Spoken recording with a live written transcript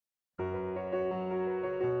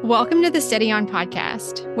Welcome to the Steady On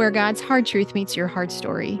podcast, where God's hard truth meets your hard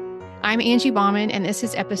story. I'm Angie Bauman, and this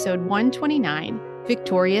is episode 129,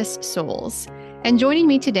 Victorious Souls. And joining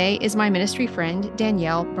me today is my ministry friend,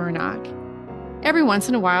 Danielle Burnock. Every once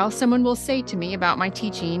in a while, someone will say to me about my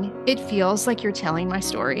teaching, "It feels like you're telling my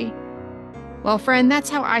story." Well, friend, that's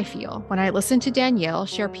how I feel when I listen to Danielle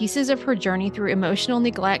share pieces of her journey through emotional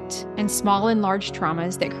neglect and small and large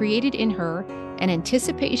traumas that created in her an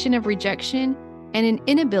anticipation of rejection and an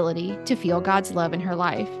inability to feel God's love in her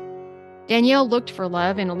life. Danielle looked for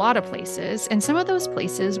love in a lot of places, and some of those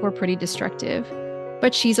places were pretty destructive.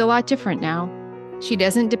 But she's a lot different now. She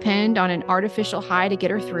doesn't depend on an artificial high to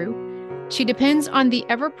get her through. She depends on the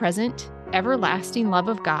ever-present, everlasting love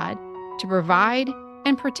of God to provide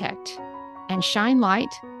and protect and shine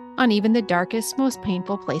light on even the darkest, most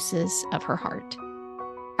painful places of her heart.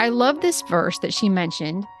 I love this verse that she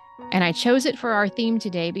mentioned, and I chose it for our theme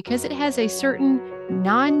today because it has a certain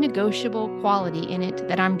non-negotiable quality in it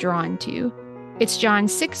that I'm drawn to. It's John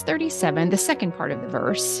 6:37, the second part of the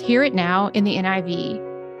verse. Hear it now in the NIV.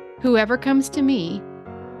 "Whoever comes to me,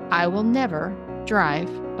 I will never drive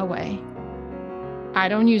away." I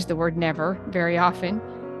don't use the word never very often.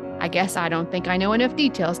 I guess I don't think I know enough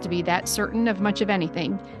details to be that certain of much of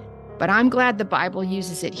anything, but I'm glad the Bible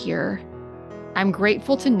uses it here. I'm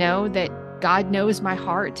grateful to know that God knows my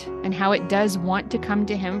heart and how it does want to come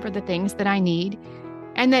to Him for the things that I need,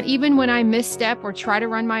 and that even when I misstep or try to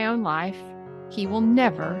run my own life, He will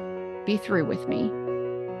never be through with me.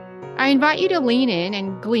 I invite you to lean in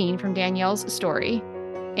and glean from Danielle's story.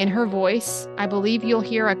 In her voice, I believe you'll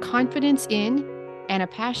hear a confidence in and a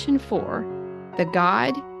passion for the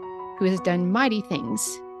God who has done mighty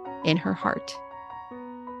things in her heart.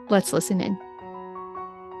 Let's listen in.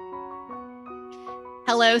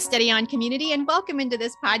 Hello, Steady On community, and welcome into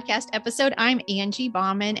this podcast episode. I'm Angie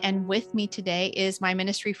Bauman, and with me today is my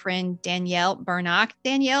ministry friend, Danielle Burnock.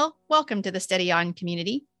 Danielle, welcome to the Steady On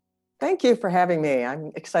community. Thank you for having me.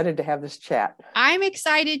 I'm excited to have this chat. I'm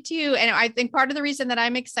excited too. And I think part of the reason that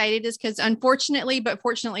I'm excited is because unfortunately, but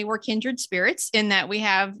fortunately, we're kindred spirits in that we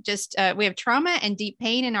have we have trauma and deep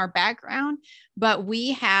pain in our background, but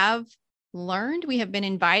we have learned, we have been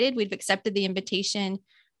invited, we've accepted the invitation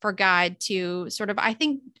for God to sort of,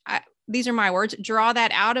 these are my words, draw that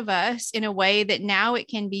out of us in a way that now it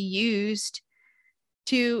can be used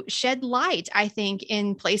to shed light, I think,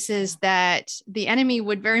 in places that the enemy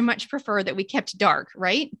would very much prefer that we kept dark,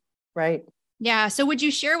 right? Right. Yeah. So would you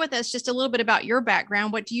share with us just a little bit about your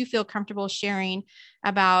background? What do you feel comfortable sharing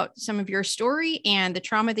about some of your story and the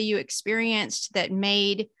trauma that you experienced that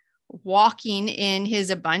made walking in His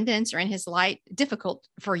abundance or in His light difficult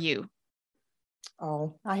for you?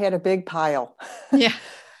 Oh, I had a big pile. Yeah.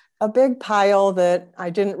 A big pile that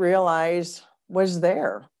I didn't realize was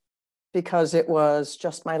there because it was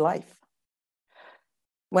just my life.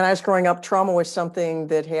 When I was growing up, trauma was something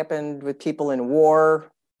that happened with people in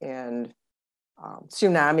war and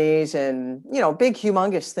tsunamis and, big,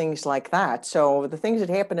 humongous things like that. So the things that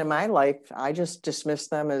happened in my life, I just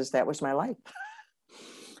dismissed them as that was my life.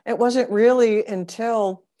 It wasn't really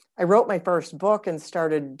until I wrote my first book and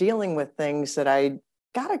started dealing with things that I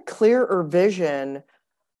got a clearer vision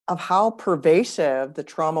of how pervasive the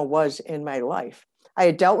trauma was in my life. I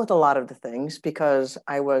had dealt with a lot of the things because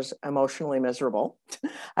I was emotionally miserable.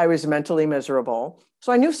 I was mentally miserable.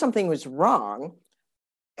 So I knew something was wrong.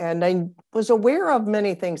 And I was aware of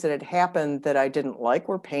many things that had happened that I didn't like,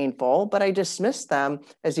 were painful, but I dismissed them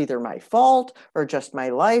as either my fault or just my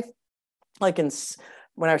life. Like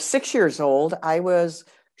when I was 6 years old, I was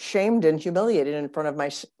shamed and humiliated in front of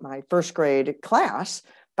my first grade class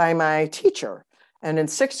by my teacher. And in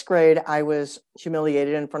sixth grade, I was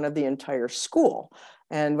humiliated in front of the entire school.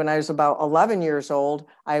 And when I was about 11 years old,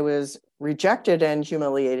 I was rejected and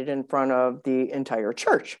humiliated in front of the entire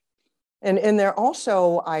church. And in there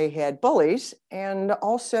also, I had bullies and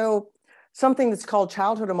also something that's called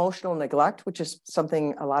childhood emotional neglect, which is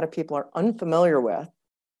something a lot of people are unfamiliar with.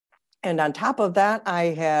 And on top of that, I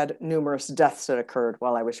had numerous deaths that occurred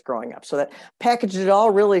while I was growing up. So that packaged it all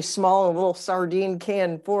really small, a little sardine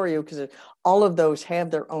can for you, because all of those have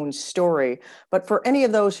their own story. But for any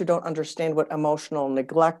of those who don't understand what emotional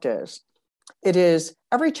neglect is, it is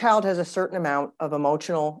every child has a certain amount of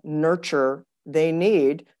emotional nurture they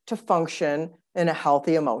need to function in a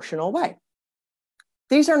healthy emotional way.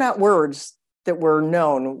 These are not words that were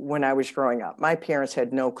known when I was growing up. My parents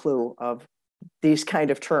had no clue of these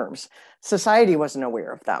kind of terms. Society wasn't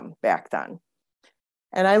aware of them back then.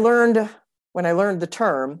 And when I learned the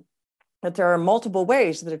term, that there are multiple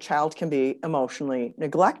ways that a child can be emotionally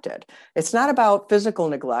neglected. It's not about physical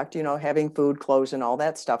neglect, having food, clothes, and all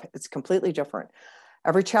that stuff. It's completely different.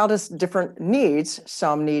 Every child has different needs.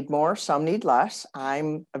 Some need more, some need less.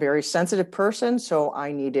 I'm a very sensitive person, so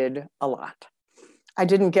I needed a lot. I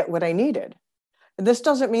didn't get what I needed. And this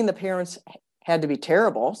doesn't mean the parents had to be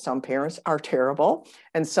terrible. Some parents are terrible,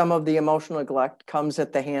 and some of the emotional neglect comes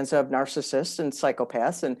at the hands of narcissists and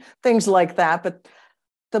psychopaths and things like that. But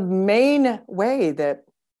the main way that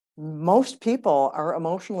most people are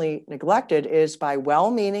emotionally neglected is by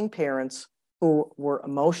well-meaning parents who were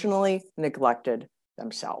emotionally neglected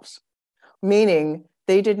themselves, meaning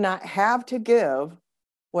they did not have to give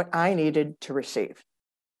what I needed to receive.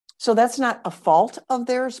 So that's not a fault of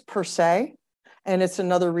theirs per se. And it's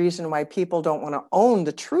another reason why people don't want to own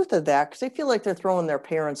the truth of that, because they feel like they're throwing their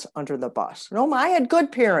parents under the bus. No, I had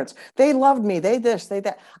good parents. They loved me. They this, they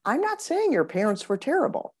that. I'm not saying your parents were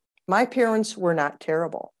terrible. My parents were not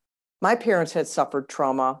terrible. My parents had suffered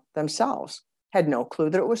trauma themselves, had no clue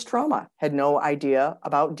that it was trauma, had no idea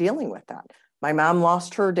about dealing with that. My mom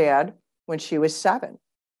lost her dad when she was 7.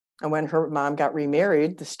 And when her mom got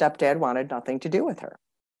remarried, the stepdad wanted nothing to do with her.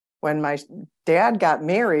 When my dad got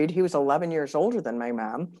married, he was 11 years older than my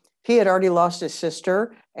mom. He had already lost his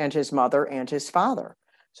sister and his mother and his father.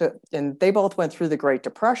 So, and they both went through the Great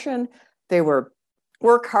Depression. They were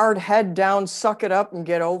work hard, head down, suck it up and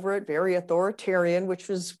get over it, very authoritarian, which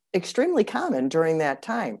was extremely common during that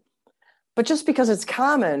time. But just because it's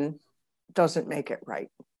common doesn't make it right.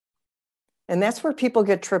 And that's where people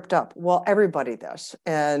get tripped up. Well, everybody does,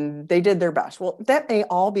 and they did their best. Well, that may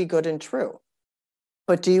all be good and true.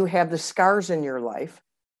 But do you have the scars in your life?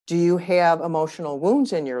 Do you have emotional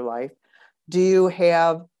wounds in your life? Do you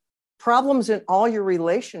have problems in all your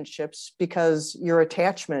relationships because your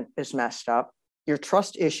attachment is messed up? Your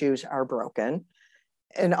trust issues are broken,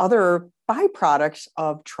 and other byproducts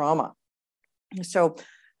of trauma. So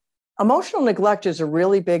emotional neglect is a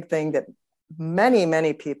really big thing that many,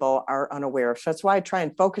 many people are unaware of. So that's why I try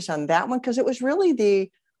and focus on that one, because it was really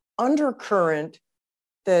the undercurrent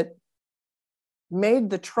that made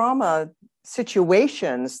the trauma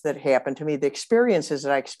situations that happened to me, the experiences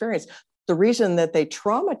that I experienced, the reason that they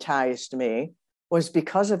traumatized me was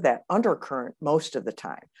because of that undercurrent most of the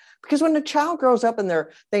time. Because when a child grows up and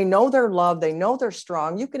they know they're loved, they know they're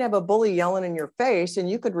strong, you can have a bully yelling in your face and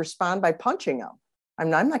you could respond by punching them. I'm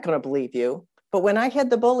not going to believe you. But when I had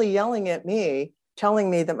the bully yelling at me, telling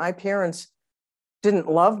me that my parents didn't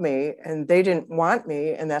love me and they didn't want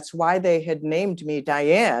me, and that's why they had named me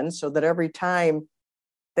Diane, so that every time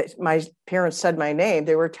that my parents said my name,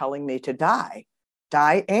 they were telling me to die.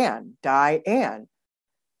 Diane, Diane.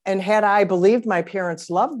 And had I believed my parents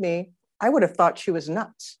loved me, I would have thought she was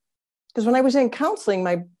nuts. Because when I was in counseling,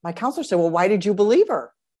 my counselor said, well, why did you believe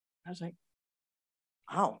her? I was like,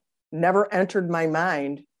 wow, never entered my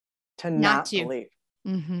mind to not believe.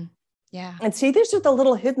 Mm-hmm. Yeah. And see, these are the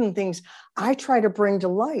little hidden things I try to bring to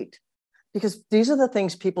light, because these are the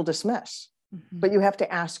things people dismiss. Mm-hmm. But you have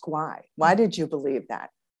to ask why. Why did you believe that?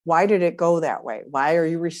 Why did it go that way? Why are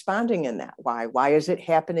you responding in that way? Why is it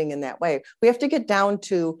happening in that way? We have to get down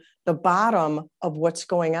to the bottom of what's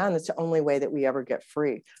going on. It's the only way that we ever get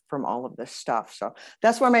free from all of this stuff. So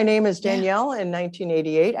that's why my name is Danielle. In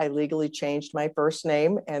 1988, I legally changed my first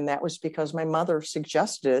name. And that was because my mother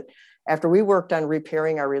suggested it after we worked on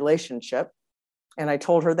repairing our relationship. And I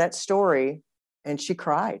told her that story and she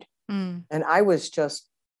cried. And I was just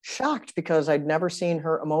shocked because I'd never seen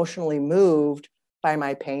her emotionally moved by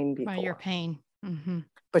my pain before. By your pain. Mm-hmm.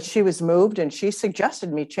 But she was moved and she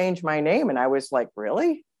suggested me change my name. And I was like,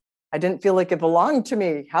 really? I didn't feel like it belonged to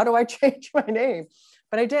me. How do I change my name?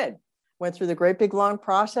 But I did. Went through the great big long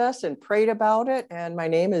process and prayed about it. And my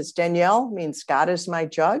name is Danielle, means God is my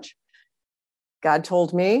judge. God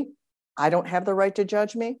told me, I don't have the right to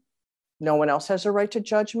judge me. No one else has a right to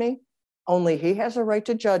judge me. Only he has a right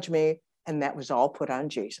to judge me. And that was all put on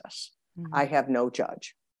Jesus. Mm-hmm. I have no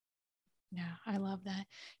judge. Yeah, I love that.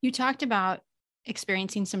 You talked about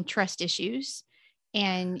experiencing some trust issues,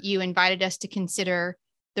 and you invited us to consider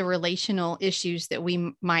the relational issues that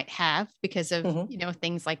we might have because of,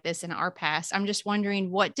 things like this in our past. I'm just wondering,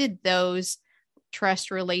 what did those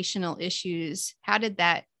trust relational issues, what did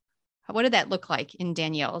that look like in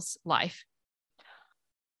Danielle's life?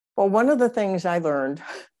 Well, one of the things I learned,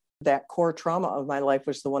 that core trauma of my life,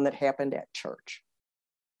 was the one that happened at church.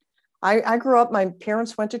 I grew up, my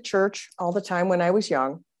parents went to church all the time when I was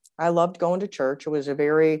young. I loved going to church. It was a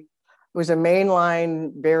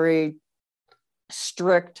mainline, very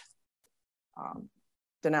strict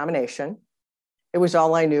denomination. It was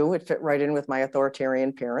all I knew. It fit right in with my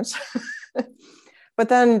authoritarian parents. But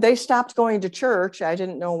then they stopped going to church. I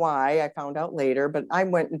didn't know why. I found out later, but I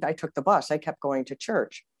went and I took the bus. I kept going to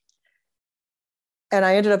church. And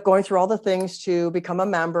I ended up going through all the things to become a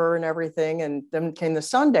member and everything. And then came the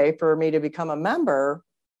Sunday for me to become a member.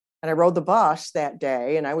 And I rode the bus that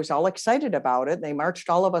day and I was all excited about it. They marched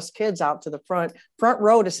all of us kids out to the front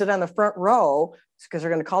row to sit on the front row because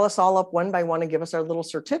they're going to call us all up one by one and give us our little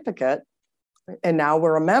certificate. And now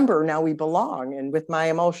we're a member. Now we belong. And with my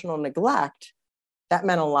emotional neglect, that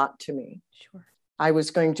meant a lot to me. Sure. I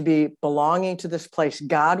was going to be belonging to this place.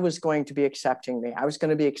 God was going to be accepting me. I was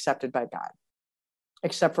going to be accepted by God,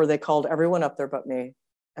 except for they called everyone up there but me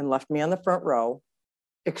and left me on the front row,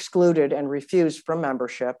 excluded and refused from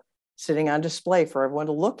membership, sitting on display for everyone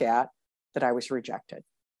to look at, that I was rejected.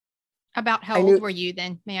 About how old were you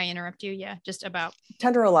then? May I interrupt you? Yeah, just about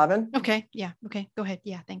 10 or 11. Okay. Yeah. Okay. Go ahead.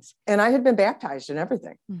 Yeah. Thanks. And I had been baptized and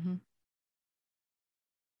everything. Mm-hmm.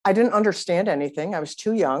 I didn't understand anything. I was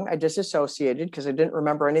too young. I disassociated because I didn't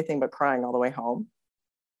remember anything but crying all the way home.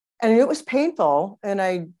 And it was painful. And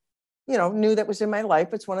I, knew that was in my life.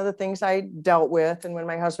 It's one of the things I dealt with. And when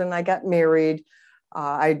my husband and I got married,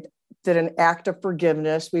 I did an act of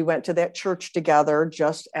forgiveness. We went to that church together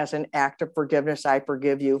just as an act of forgiveness. I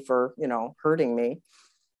forgive you for, hurting me.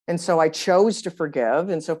 And so I chose to forgive.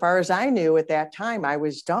 And so far as I knew at that time, I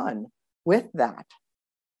was done with that.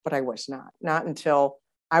 But I was not until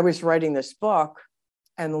I was writing this book,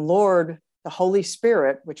 and the Lord, the Holy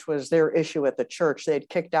Spirit, which was their issue at the church, they had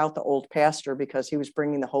kicked out the old pastor because he was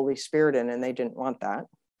bringing the Holy Spirit in and they didn't want that.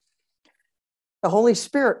 The Holy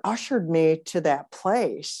Spirit ushered me to that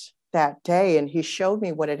place that day, and he showed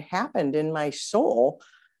me what had happened in my soul,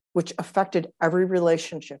 which affected every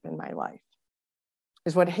relationship in my life.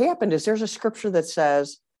 Is what happened is there's a scripture that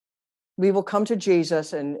says, we will come to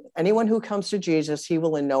Jesus, and anyone who comes to Jesus, he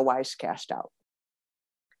will in no wise cast out.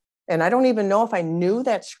 And I don't even know if I knew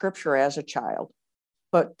that scripture as a child,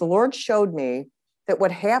 but the Lord showed me that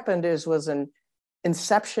what happened was an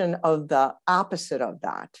inception of the opposite of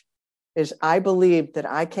that. Is I believed that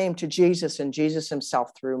I came to Jesus and Jesus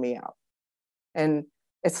himself threw me out. And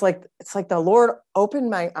it's like the Lord opened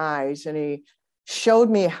my eyes and he showed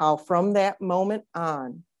me how from that moment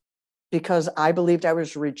on, because I believed I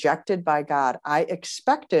was rejected by God, I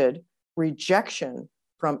expected rejection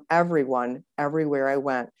from everyone, everywhere I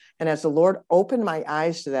went. And as the Lord opened my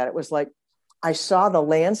eyes to that, it was like I saw the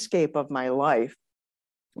landscape of my life.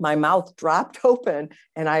 My mouth dropped open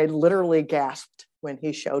and I literally gasped when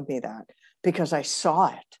he showed me that, because I saw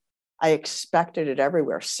it. I expected it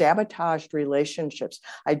everywhere. Sabotaged relationships.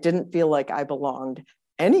 I didn't feel like I belonged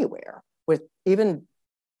anywhere with even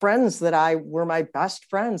friends that were my best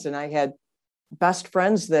friends. And I had best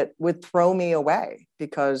friends that would throw me away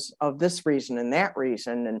because of this reason and that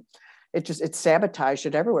reason. And it sabotaged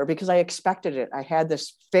it everywhere because I expected it. I had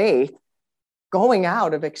this faith going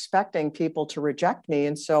out of expecting people to reject me.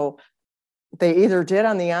 And so they either did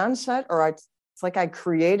on the onset, or it's like I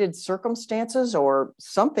created circumstances or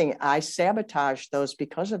something. I sabotaged those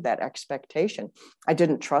because of that expectation. I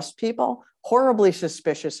didn't trust people, horribly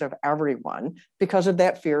suspicious of everyone because of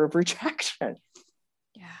that fear of rejection.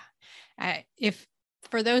 Yeah. If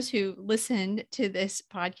for those who listen to this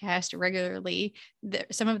podcast regularly,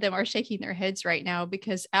 some of them are shaking their heads right now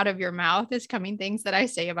because out of your mouth is coming things that I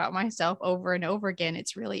say about myself over and over again.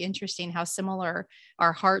 It's really interesting how similar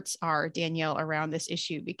our hearts are, Danielle, around this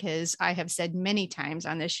issue, because I have said many times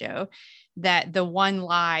on this show that the one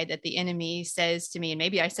lie that the enemy says to me, and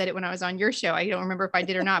maybe I said it when I was on your show, I don't remember if I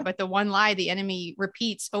did or not, but the one lie the enemy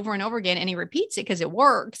repeats over and over again, and he repeats it because it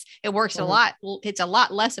works. It works a lot. It's a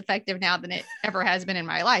lot less effective now than it ever has been in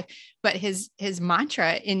my life. But his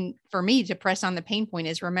mantra for me to press on the pain point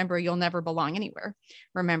is, remember, you'll never belong anywhere.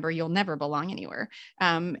 Remember, you'll never belong anywhere.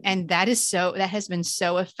 And that has been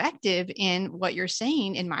so effective in what you're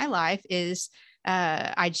saying in my life is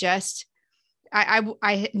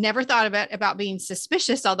I never thought about being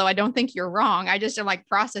suspicious, although I don't think you're wrong. I just am like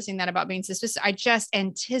processing that about being suspicious. I just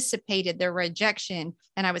anticipated the rejection,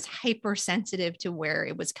 and I was hypersensitive to where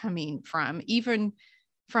it was coming from, even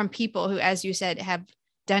from people who, as you said, have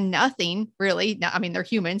done nothing really. I mean, they're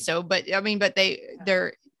human. So, but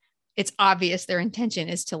it's obvious their intention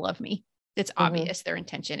is to love me. It's obvious their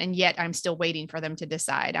intention. And yet I'm still waiting for them to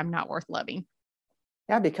decide I'm not worth loving.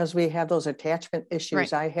 Yeah, because we have those attachment issues.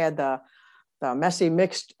 Right. I had the messy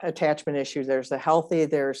mixed attachment issue. There's the healthy,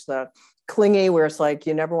 there's the clingy, where it's like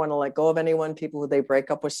you never want to let go of anyone. People who they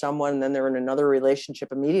break up with someone and then they're in another relationship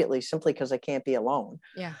immediately simply because they can't be alone.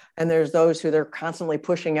 Yeah. And there's those who they're constantly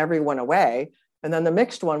pushing everyone away. And then the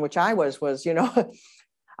mixed one, which I was,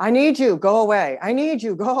 I need you, go away. I need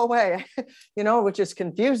you, go away, which is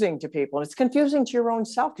confusing to people. And it's confusing to your own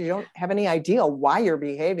self because you don't have any idea why you're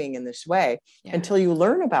behaving in this way until you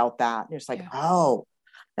learn about that. And it's like, oh.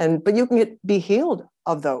 but you can be healed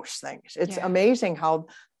of those things. It's amazing how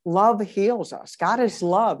love heals us. God is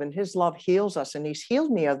love, and his love heals us. And he's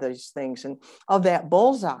healed me of these things and of that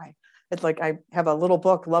bullseye. It's like I have a little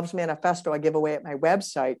book, Love's Manifesto, I give away at my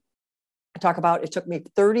website. I talk about it took me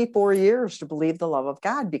 34 years to believe the love of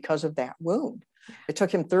God because of that wound. It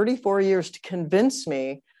took him 34 years to convince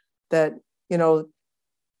me that, well,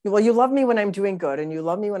 you love me when I'm doing good and you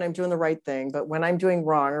love me when I'm doing the right thing. But when I'm doing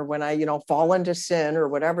wrong, or when I, fall into sin, or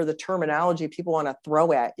whatever the terminology people want to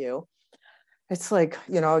throw at you, it's like,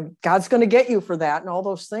 God's going to get you for that and all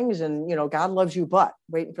those things. And, God loves you, but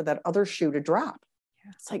waiting for that other shoe to drop.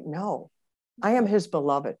 It's like, no, I am his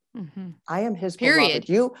beloved. Mm-hmm. I am his Period. beloved.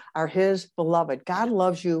 You are his beloved. God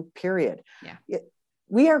loves you, period. Yeah.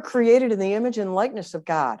 We are created in the image and likeness of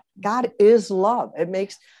God. God is love.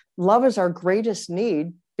 Love is our greatest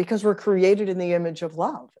need because we're created in the image of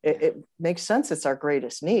love. It makes sense. It's our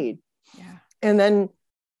greatest need. Yeah. And then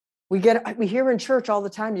we hear in church all the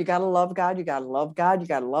time, you got to love God. You got to love God. You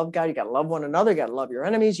got to love God. You got to love one another. You got to love your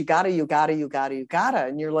enemies. You got to.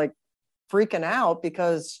 And you're like freaking out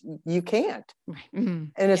because you can't. Mm-hmm.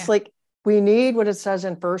 And it's like, we need what it says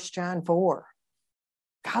in 1 John 4.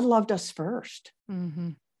 God loved us first.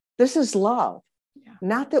 Mm-hmm. This is love. Yeah.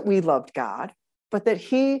 Not that we loved God, but that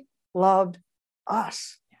he loved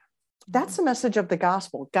us. Yeah. That's the message of the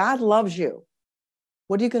gospel. God loves you.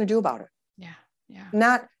 What are you going to do about it? Yeah. Yeah.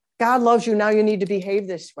 Not God loves you. Now you need to behave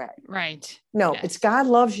this way. Right. No, It's God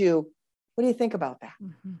loves you. What do you think about that?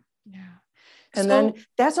 Mm-hmm. Yeah. And then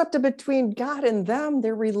that's up to between God and them,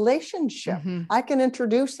 their relationship. Mm-hmm. I can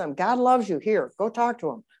introduce them. God loves you. Here, go talk to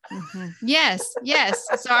him. Mm-hmm. Yes.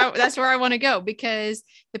 So that's where I want to go, because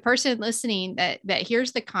the person listening that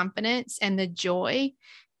hears the confidence and the joy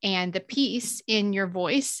and the peace in your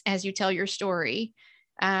voice as you tell your story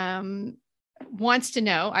wants to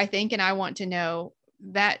know, I think, and I want to know,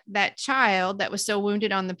 that child that was so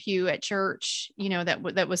wounded on the pew at church,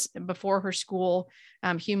 that was before her school,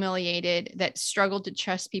 humiliated, that struggled to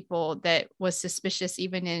trust people, that was suspicious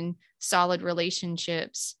even in solid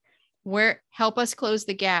relationships. Help us close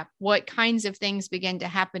the gap. What kinds of things begin to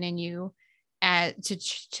happen in you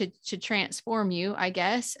to transform you, I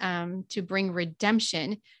guess, to bring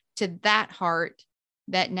redemption to that heart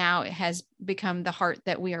that now has become the heart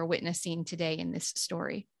that we are witnessing today in this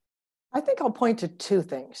story? I think I'll point to two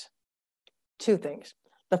things.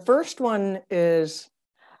 The first one is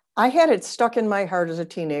I had it stuck in my heart as a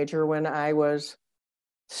teenager when I was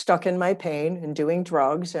stuck in my pain and doing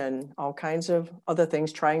drugs and all kinds of other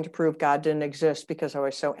things, trying to prove God didn't exist because I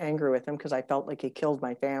was so angry with him because I felt like he killed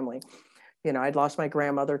my family. I'd lost my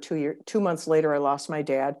grandmother 2 months later, I lost my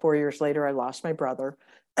dad. 4 years later, I lost my brother.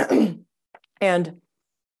 And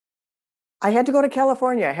I had to go to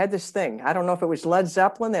California. I had this thing. I don't know if it was Led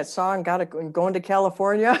Zeppelin, that song, Going to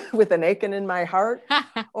California with an aching in my heart,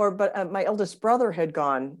 but my eldest brother had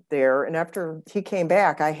gone there. And after he came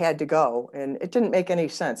back, I had to go. And it didn't make any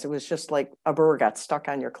sense. It was just like a burr got stuck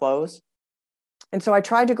on your clothes. And so I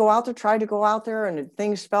tried to go out there, and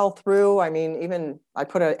things fell through. I mean, even I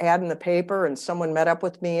put an ad in the paper and someone met up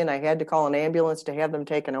with me, and I had to call an ambulance to have them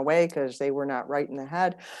taken away because they were not right in the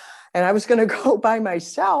head. And I was going to go by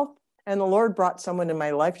myself. And the Lord brought someone in my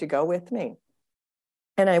life to go with me.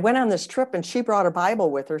 And I went on this trip, and she brought a Bible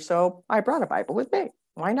with her. So I brought a Bible with me.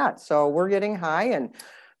 Why not? So we're getting high and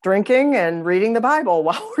drinking and reading the Bible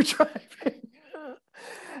while we're driving.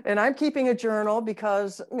 And I'm keeping a journal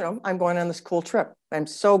because, I'm going on this cool trip. I'm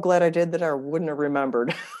so glad I did that. I wouldn't have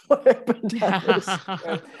remembered what happened on this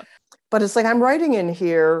trip. But it's like I'm writing in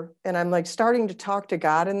here, and I'm like starting to talk to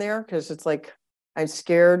God in there, because it's like I'm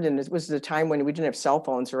scared. And it was the time when we didn't have cell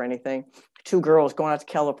phones or anything. 2 girls going out to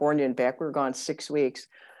California and back. We were gone 6 weeks.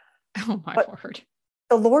 Oh, my word.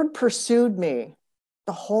 The Lord pursued me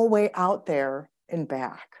the whole way out there and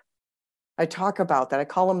back. I talk about that. I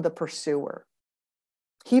call him the pursuer.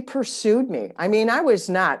 He pursued me. I mean, I was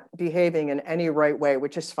not behaving in any right way,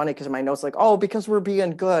 which is funny because my notes like, oh, because we're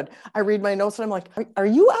being good. I read my notes and I'm like, are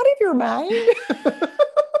you out of your mind?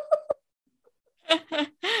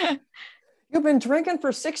 You've been drinking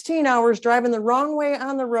for 16 hours, driving the wrong way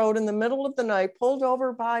on the road in the middle of the night, pulled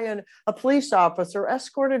over by a police officer,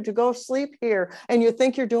 escorted to go sleep here, and you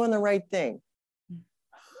think you're doing the right thing.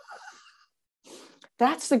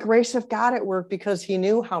 That's the grace of God at work, because he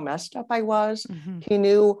knew how messed up I was. Mm-hmm. He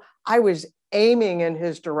knew I was aiming in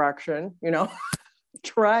his direction,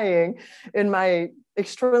 trying in my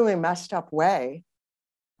extremely messed up way,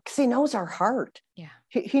 because he knows our heart. Yeah.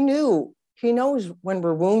 He knows when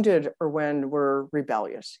we're wounded or when we're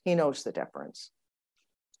rebellious. He knows the difference.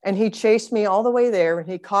 And he chased me all the way there, and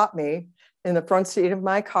he caught me. in the front seat of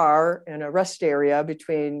my car in a rest area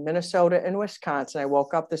between Minnesota and Wisconsin. I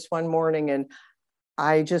woke up this one morning and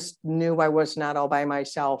I just knew I was not all by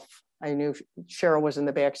myself. I knew Cheryl was in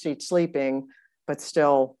the back seat sleeping, but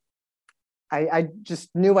still, I just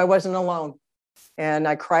knew I wasn't alone. And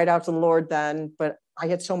I cried out to the Lord then, but I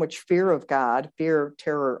had so much fear of God,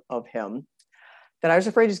 terror of him, that I was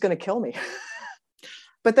afraid he's going to kill me.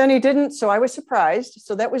 But then he didn't. So I was surprised.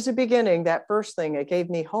 So that was the beginning. That first thing, it gave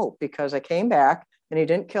me hope because I came back and he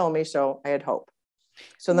didn't kill me. So I had hope.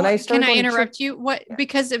 So then I started. Can I interrupt you? What,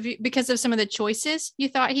 because of some of the choices you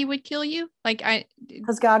thought he would kill you?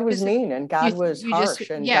 Because God was mean and God was harsh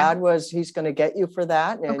and God was, he's going to get you for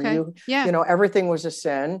that. And everything was a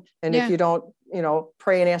sin. And if you don't,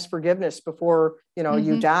 pray and ask forgiveness before,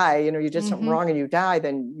 you die, you did something wrong and you die,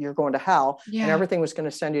 then you're going to hell and everything was going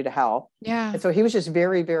to send you to hell. Yeah. And so he was just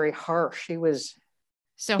very, very harsh. He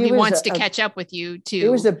wants to catch up with you too. He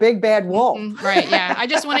was a big bad wolf. Right. Yeah. I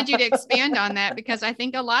just wanted you to expand on that because I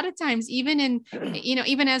think a lot of times, even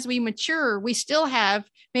as we mature, we still have,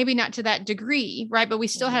 maybe not to that degree, right? But we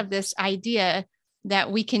still have this idea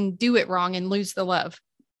that we can do it wrong and lose the love,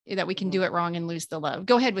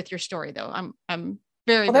 Go ahead with your story though. I'm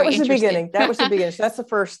very, that was the beginning. That was the beginning. So that's the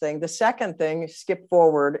first thing. The second thing, skip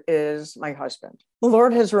forward, is my husband. The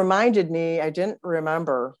Lord has reminded me, I didn't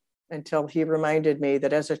remember until he reminded me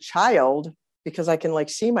that as a child, because I can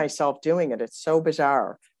see myself doing it. It's so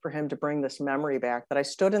bizarre for him to bring this memory back, that I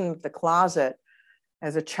stood in the closet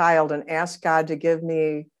as a child and asked God to give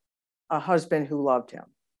me a husband who loved him.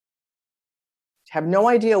 Have no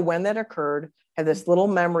idea when that occurred. Have this little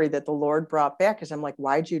memory that the Lord brought back because I'm like,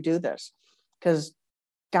 why'd you do this? Because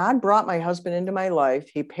God brought my husband into my life.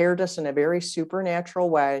 He paired us in a very supernatural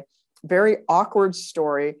way, very awkward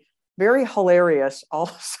story, very hilarious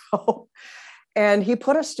also. And he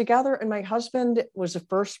put us together. And my husband was the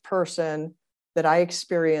first person that I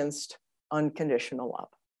experienced unconditional love.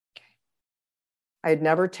 I had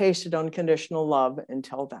never tasted unconditional love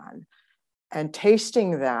until then. And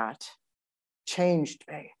tasting that changed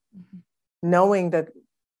me. Knowing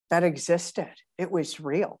that existed, it was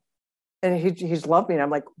real. And he's loved me. And I'm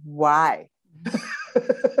like, why?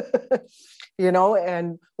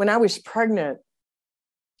 And when I was pregnant,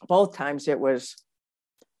 both times it was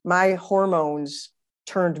my hormones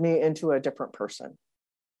turned me into a different person.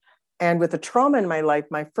 And with the trauma in my life,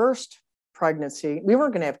 my first pregnancy, we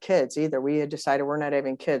weren't going to have kids either. We had decided we're not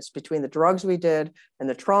having kids. Between the drugs we did and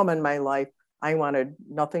the trauma in my life, I wanted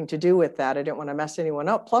nothing to do with that. I didn't want to mess anyone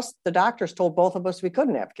up. Plus, the doctors told both of us we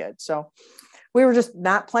couldn't have kids. So we were just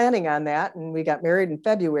not planning on that. And we got married in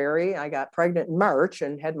February. I got pregnant in March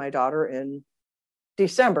and had my daughter in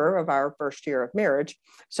December of our first year of marriage.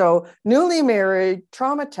 So newly married,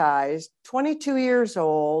 traumatized, 22 years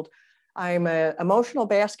old. I'm an emotional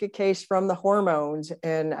basket case from the hormones.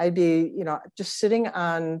 And I'd be, just sitting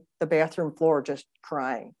on the bathroom floor, just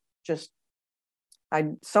crying,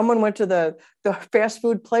 someone went to the fast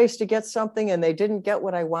food place to get something and they didn't get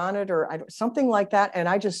what I wanted or something like that. And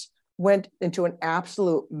I just went into an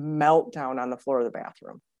absolute meltdown on the floor of the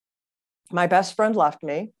bathroom. My best friend left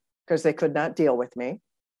me because they could not deal with me.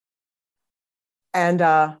 And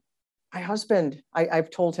my husband,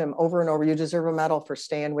 I've told him over and over, you deserve a medal for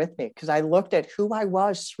staying with me, because I looked at who I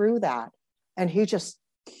was through that. And he just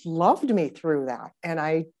loved me through that. And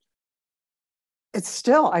I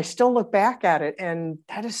still look back at it, and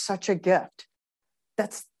that is such a gift.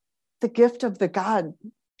 That's the gift of the God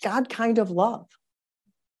kind of love.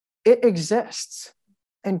 It exists,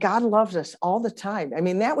 and God loves us all the time. I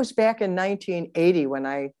mean, that was back in 1980 when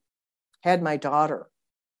I had my daughter.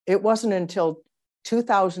 It wasn't until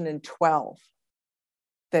 2012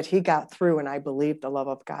 that he got through and I believed the love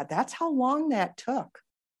of God. That's how long that took.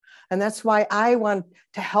 And that's why I want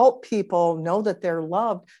to help people know that they're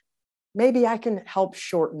loved. Maybe I can help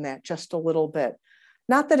shorten that just a little bit.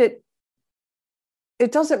 Not that it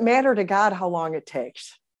doesn't matter to God how long it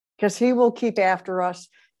takes, because he will keep after us.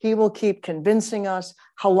 He will keep convincing us.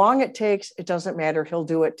 How long it takes, it doesn't matter. He'll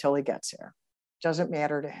do it till he gets there. It doesn't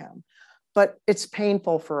matter to him. But it's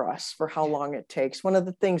painful for us for how long it takes. One of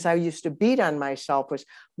the things I used to beat on myself was,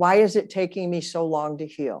 why is it taking me so long to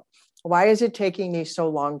heal? Why is it taking me so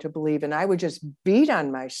long to believe? And I would just beat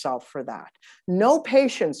on myself for that. No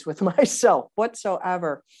patience with myself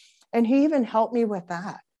whatsoever. And he even helped me with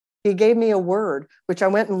that. He gave me a word, which I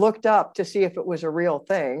went and looked up to see if it was a real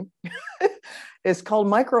thing. It's called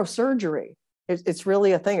microsurgery. It's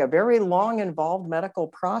really a thing, a very long, involved medical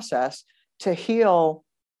process to heal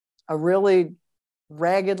a really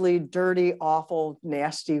raggedly, dirty, awful,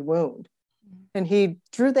 nasty wound. And he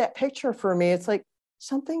drew that picture for me. It's like,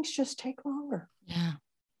 some things just take longer. Yeah.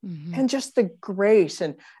 and just the grace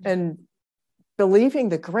and believing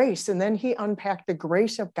the grace. And then he unpacked the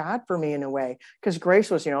grace of God for me in a way, because grace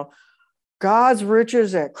was, God's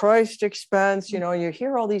riches at Christ's expense. You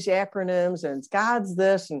hear all these acronyms and it's God's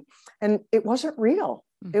this, and it wasn't real.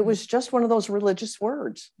 It was just one of those religious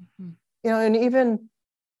words, and even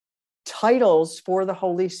titles for the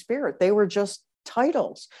Holy Spirit. They were just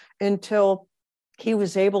titles until he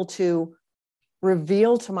was able to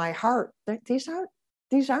reveal to my heart that these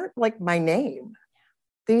aren't like my name.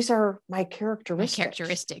 These are my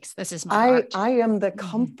characteristics. This is my heart. I am the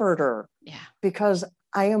comforter. Yeah. Because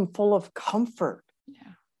I am full of comfort.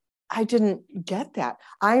 Yeah. I didn't get that.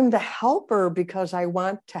 I'm the helper because I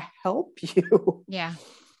want to help you. Yeah.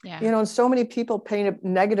 Yeah. And so many people paint a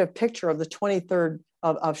negative picture of the 23rd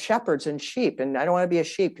of shepherds and sheep. And I don't want to be a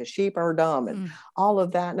sheep because sheep are dumb and all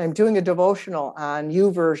of that. And I'm doing a devotional on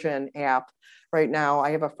YouVersion app right now.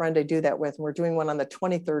 I have a friend I do that with, and we're doing one on the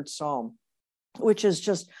 23rd Psalm, which is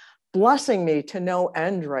just blessing me to no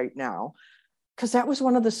end right now. Because that was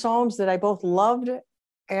one of the Psalms that I both loved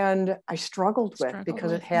and I struggled with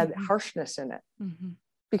because it had harshness in it.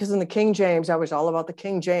 Because in the King James, I was all about the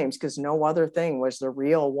King James because no other thing was the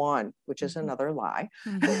real one, which is another lie.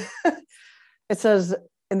 It says,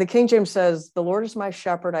 in the King James says, the Lord is my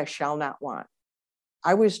shepherd, I shall not want.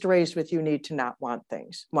 I was raised with you need to not want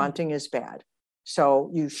things. Wanting is bad. So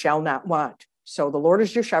you shall not want. So the Lord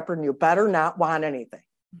is your shepherd and you better not want anything.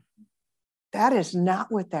 That is not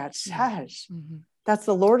what that says. That's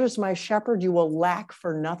the Lord is my shepherd. You will lack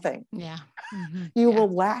for nothing. Yeah. You will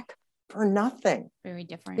lack for nothing. Very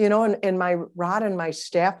different. And my rod and my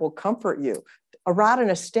staff will comfort you. A rod and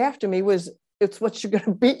a staff to me it's what you're going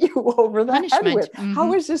to beat you over the head with.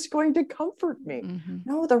 How is this going to comfort me?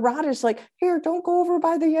 No, the rod is like, here, don't go over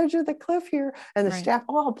by the edge of the cliff here. And the staff,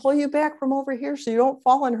 I'll pull you back from over here so you don't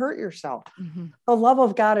fall and hurt yourself. The love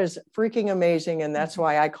of God is freaking amazing. And that's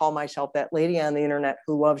why I call myself that lady on the internet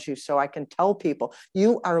who loves you. So I can tell people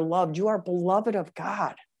you are loved. You are beloved of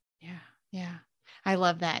God. Yeah. Yeah. I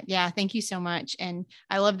love that. Yeah. Thank you so much. And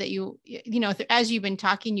I love that as you've been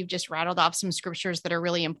talking, you've just rattled off some scriptures that are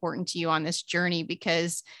really important to you on this journey,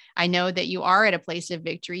 because I know that you are at a place of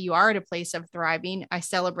victory. You are at a place of thriving. I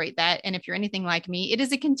celebrate that. And if you're anything like me, it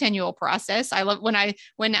is a continual process. I love when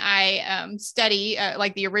I study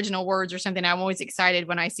like the original words or something, I'm always excited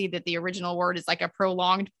when I see that the original word is like a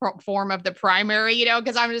prolonged form of the primary,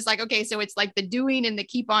 because I'm just like, okay, so it's like the doing and the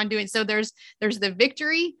keep on doing. So there's the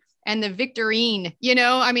victory and the victorine,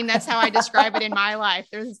 that's how I describe it in my life.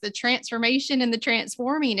 There's the transformation and the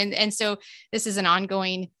transforming. And so this is an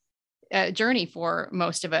ongoing journey for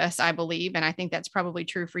most of us, I believe. And I think that's probably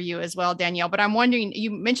true for you as well, Danielle. But I'm wondering,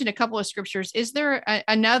 you mentioned a couple of scriptures. Is there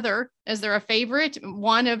is there a favorite,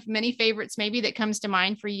 one of many favorites maybe that comes to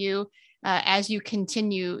mind for you as you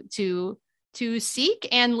continue to seek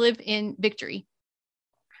and live in victory?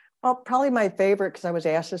 Well, probably my favorite, because I was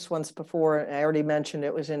asked this once before, and I already mentioned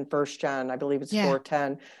it was in 1 John, I believe it's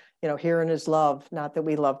 4:10. Herein is love, not that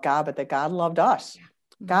we love God, but that God loved us.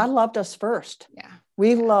 God loved us first. Yeah.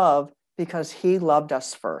 We love because he loved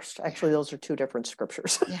us first. Actually, those are two different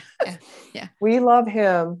scriptures. Yeah. We love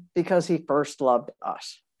him because he first loved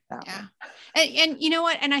us. Yeah. And you know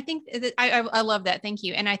what? And I think that I love that. Thank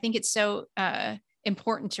you. And I think it's so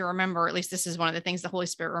important to remember, at least this is one of the things the Holy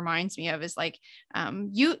Spirit reminds me of, is like,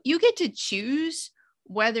 you get to choose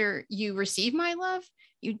whether you receive my love.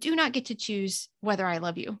 You do not get to choose whether I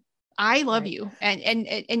love you. I love you.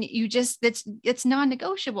 And you just, it's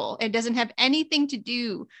non-negotiable. It doesn't have anything to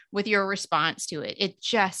do with your response to it. It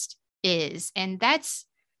just is. And that's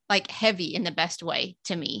like heavy in the best way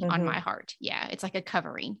to me on my heart. Yeah. It's like a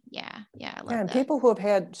covering. Yeah. I love and that. People who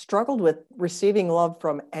have struggled with receiving love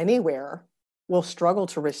from anywhere will struggle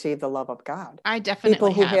to receive the love of God. I definitely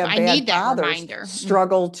People who have I bad need that fathers reminder.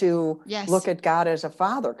 struggle to Yes. look at God as a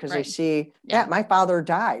father because they see, my father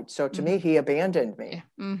died. So to me, he abandoned me.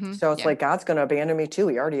 So it's like, God's going to abandon me too.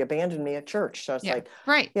 He already abandoned me at church. So it's like,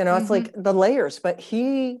 it's like the layers, but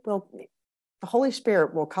the Holy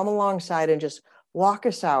Spirit will come alongside and just walk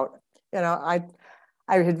us out. I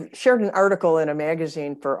had shared an article in a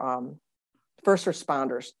magazine for first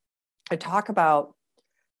responders. I talk about,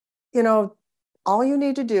 all you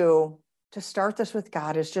need to do to start this with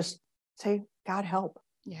God is just say, God, help.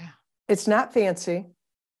 Yeah. It's not fancy,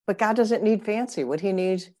 but God doesn't need fancy. What he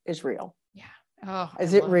needs is real. Yeah. Oh,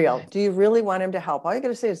 is it real? That. Do you really want him to help? All you got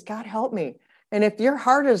to say is, God, help me. And if your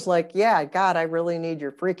heart is like, yeah, God, I really need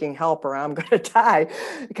your freaking help or I'm going to die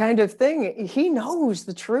kind of thing, he knows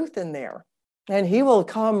the truth in there and he will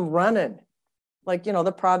come running. Like,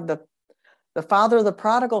 the the father of the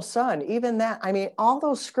prodigal son, even that. I mean, all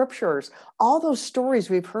those scriptures, all those stories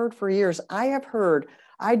we've heard for years, I have heard,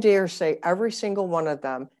 I dare say, every single one of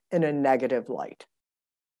them in a negative light,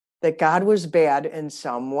 that God was bad in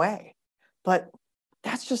some way. But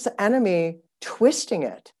that's just the enemy twisting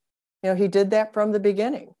it. He did that from the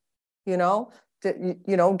beginning.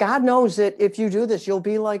 God knows that if you do this, you'll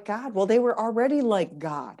be like God. Well, they were already like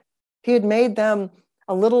God. He had made them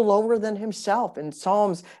a little lower than himself. In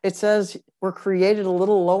Psalms, it says we're created a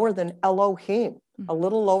little lower than Elohim, a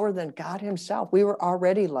little lower than God himself. We were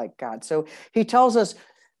already like God. So he tells us,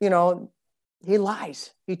 he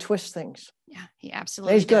lies. He twists things. Yeah, he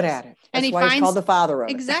absolutely He's good does. at it. That's why he's called the father of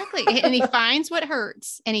it. Exactly. And he finds what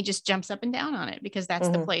hurts and he just jumps up and down on it, because that's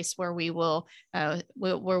the place where we will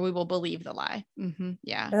believe the lie.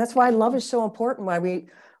 Yeah. And that's why love is so important.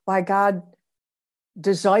 Why God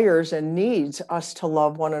desires and needs us to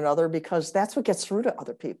love one another, because that's what gets through to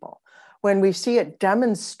other people. When we see it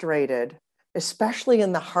demonstrated, especially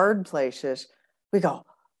in the hard places, we go,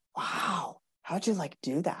 wow, how'd you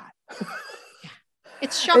do that?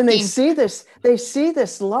 It's shocking. And they see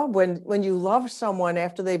this love when you love someone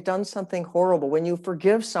after they've done something horrible, when you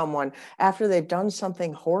forgive someone after they've done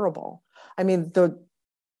something horrible. I mean, the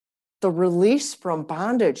release from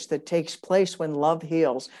bondage that takes place when love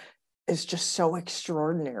heals is just so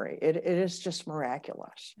extraordinary. It is just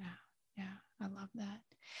miraculous. Yeah, I love that.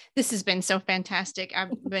 This has been so fantastic.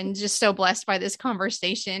 I've been just so blessed by this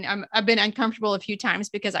conversation. I've been uncomfortable a few times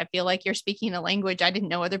because I feel like you're speaking a language I didn't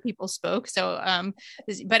know other people spoke. So,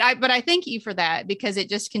 but I thank you for that, because it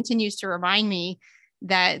just continues to remind me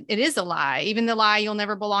that it is a lie. Even the lie, you'll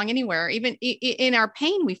never belong anywhere. Even in our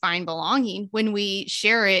pain, we find belonging when we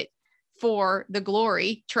share it for the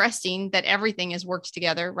glory, trusting that everything is worked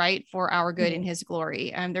together, right, for our good and his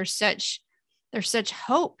glory. There's such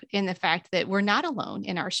hope in the fact that we're not alone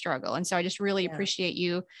in our struggle. And so I just really appreciate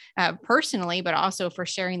you personally, but also for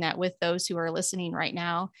sharing that with those who are listening right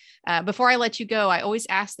now. Before I let you go, I always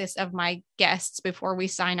ask this of my guests before we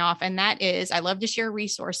sign off. And that is, I love to share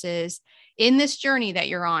resources in this journey that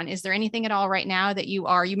you're on. Is there anything at all right now that you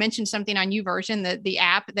mentioned something on YouVersion, the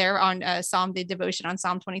app there on the devotion on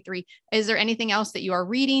Psalm 23. Is there anything else that you are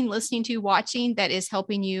reading, listening to, watching that is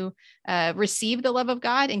helping you receive the love of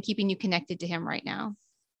God and keeping you connected to him right now?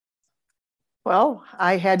 Well,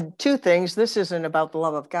 I had two things. This isn't about the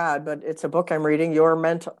love of God, but it's a book I'm reading,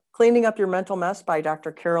 Cleaning Up Your Mental Mess by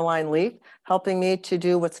Dr. Caroline Leaf, helping me to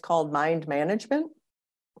do what's called mind management.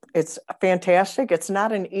 It's fantastic. It's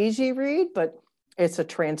not an easy read, but it's a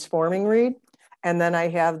transforming read. And then I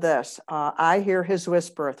have this, I Hear His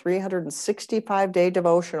Whisper, a 365-day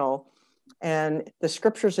devotional. And the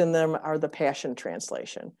scriptures in them are the Passion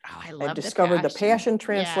Translation. Oh, I love I've discovered the Passion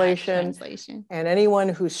Translation. And anyone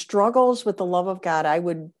who struggles with the love of God, I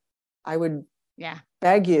would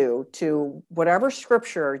beg you to, whatever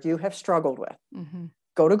scripture you have struggled with,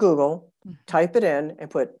 go to Google, type it in, and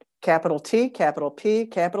put capital T, capital P,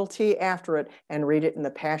 capital T after it, and read it in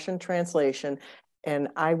the Passion Translation. And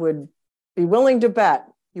I would be willing to bet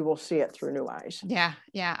you will see it through new eyes. Yeah.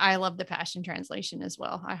 I love the Passion Translation as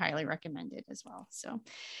well. I highly recommend it as well. So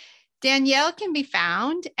Danielle can be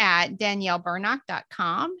found at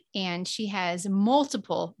danielleburnock.com, and she has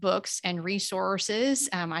multiple books and resources.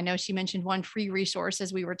 I know she mentioned one free resource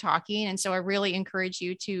as we were talking. And so I really encourage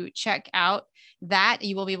you to check out that.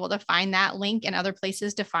 You will be able to find that link and other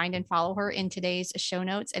places to find and follow her in today's show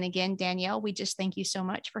notes. And again, Danielle, we just thank you so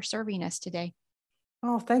much for serving us today.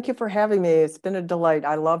 Oh, thank you for having me. It's been a delight.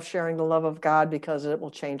 I love sharing the love of God because it will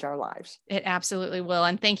change our lives. It absolutely will.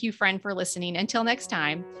 And thank you, friend, for listening. Until next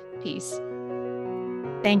time, peace.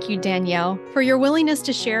 Thank you, Danielle, for your willingness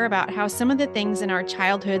to share about how some of the things in our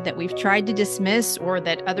childhood that we've tried to dismiss or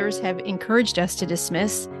that others have encouraged us to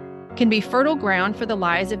dismiss can be fertile ground for the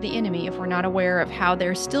lies of the enemy if we're not aware of how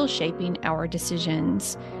they're still shaping our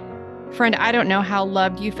decisions. Friend, I don't know how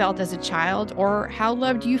loved you felt as a child or how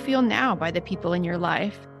loved you feel now by the people in your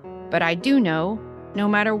life, but I do know, no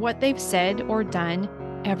matter what they've said or done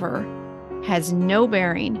ever, has no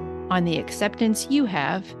bearing on the acceptance you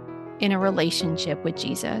have in a relationship with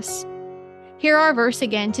Jesus. Hear our verse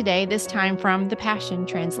again today, this time from the Passion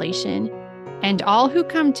Translation. And all who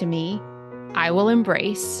come to me, I will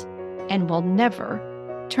embrace and will never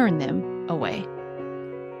turn them away.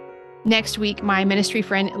 Next week, my ministry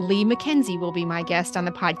friend Lee McKenzie will be my guest on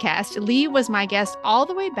the podcast. Lee was my guest all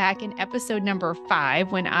the way back in episode number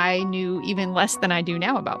 5 when I knew even less than I do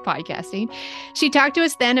now about podcasting. She talked to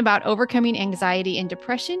us then about overcoming anxiety and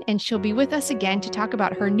depression, and she'll be with us again to talk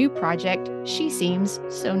about her new project, She Seems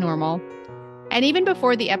So Normal. And even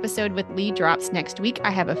before the episode with Lee drops next week,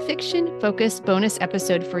 I have a fiction-focused bonus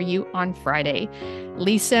episode for you on Friday.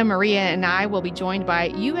 Lisa, Maria, and I will be joined by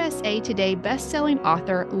USA Today bestselling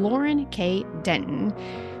author Lauren K. Denton.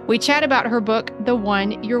 We chat about her book, The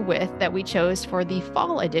One You're With, that we chose for the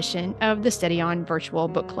fall edition of the Steady On Virtual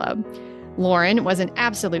Book Club. Lauren was an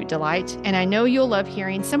absolute delight, and I know you'll love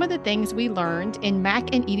hearing some of the things we learned in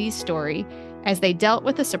Mac and Edie's story as they dealt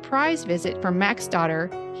with a surprise visit from Mac's daughter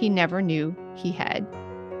he never knew he had.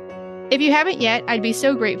 If you haven't yet, I'd be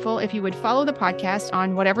so grateful if you would follow the podcast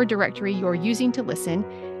on whatever directory you're using to listen.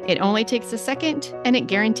 It only takes a second, and it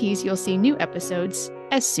guarantees you'll see new episodes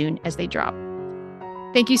as soon as they drop.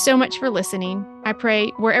 Thank you so much for listening. I pray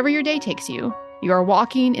wherever your day takes you, you are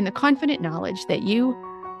walking in the confident knowledge that you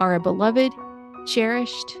are a beloved,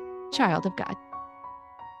 cherished child of God.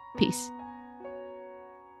 Peace.